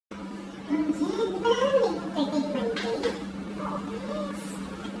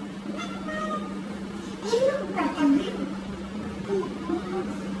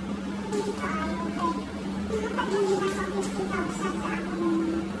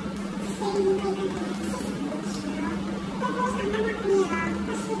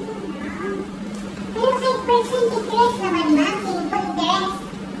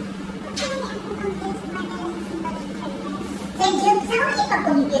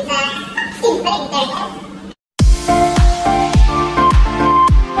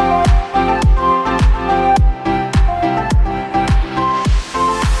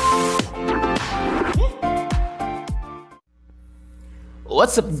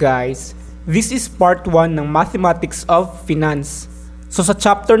What's up guys? This is part 1 ng Mathematics of Finance. So sa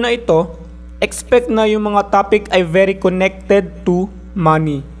chapter na ito, expect na yung mga topic ay very connected to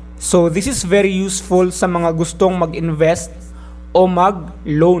money. So this is very useful sa mga gustong mag-invest o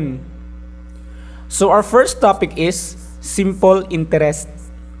mag-loan. So our first topic is simple interest.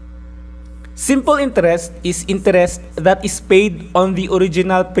 Simple interest is interest that is paid on the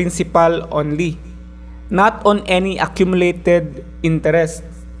original principal only, not on any accumulated interest.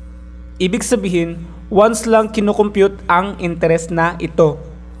 Ibig sabihin, once lang kinocompute ang interest na ito,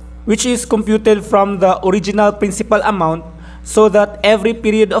 which is computed from the original principal amount so that every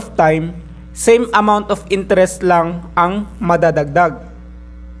period of time, same amount of interest lang ang madadagdag.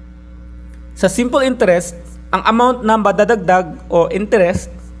 Sa simple interest, ang amount na madadagdag o interest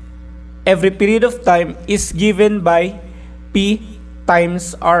every period of time is given by P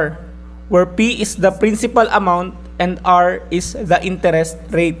times R, where P is the principal amount and R is the interest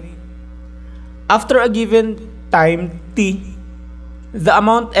rate. After a given time T, the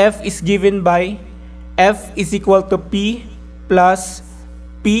amount F is given by F is equal to P plus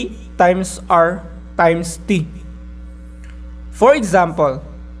P times R times T. For example,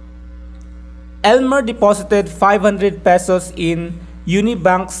 Elmer deposited 500 pesos in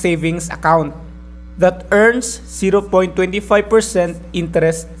Unibank savings account that earns 0.25%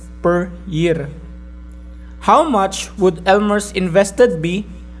 interest per year. How much would Elmer's invested be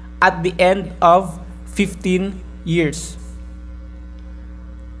at the end of 15 years?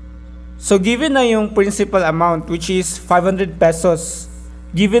 So given na yung principal amount which is 500 pesos,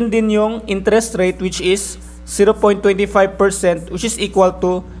 given din yung interest rate which is 0.25% which is equal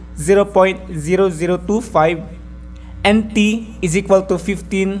to 0.0025, and T is equal to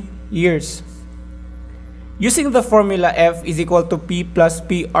 15 years. Using the formula F is equal to P plus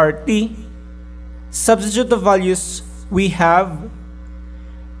PRT, substitute the values. We have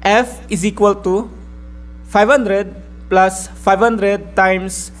F is equal to 500 plus 500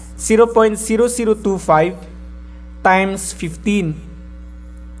 times 0.0025 times 15.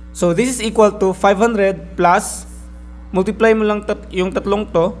 So this is equal to 500 plus, multiply mo lang yung tatlong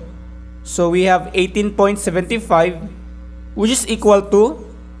to. So we have 18.75 which is equal to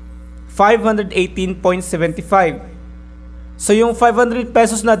 518.75. So yung 500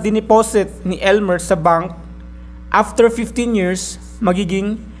 pesos na dineposit ni Elmer sa bank, after 15 years,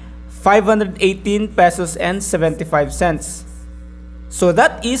 magiging 518 pesos and 75 cents. So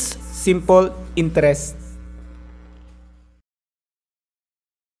that is simple interest.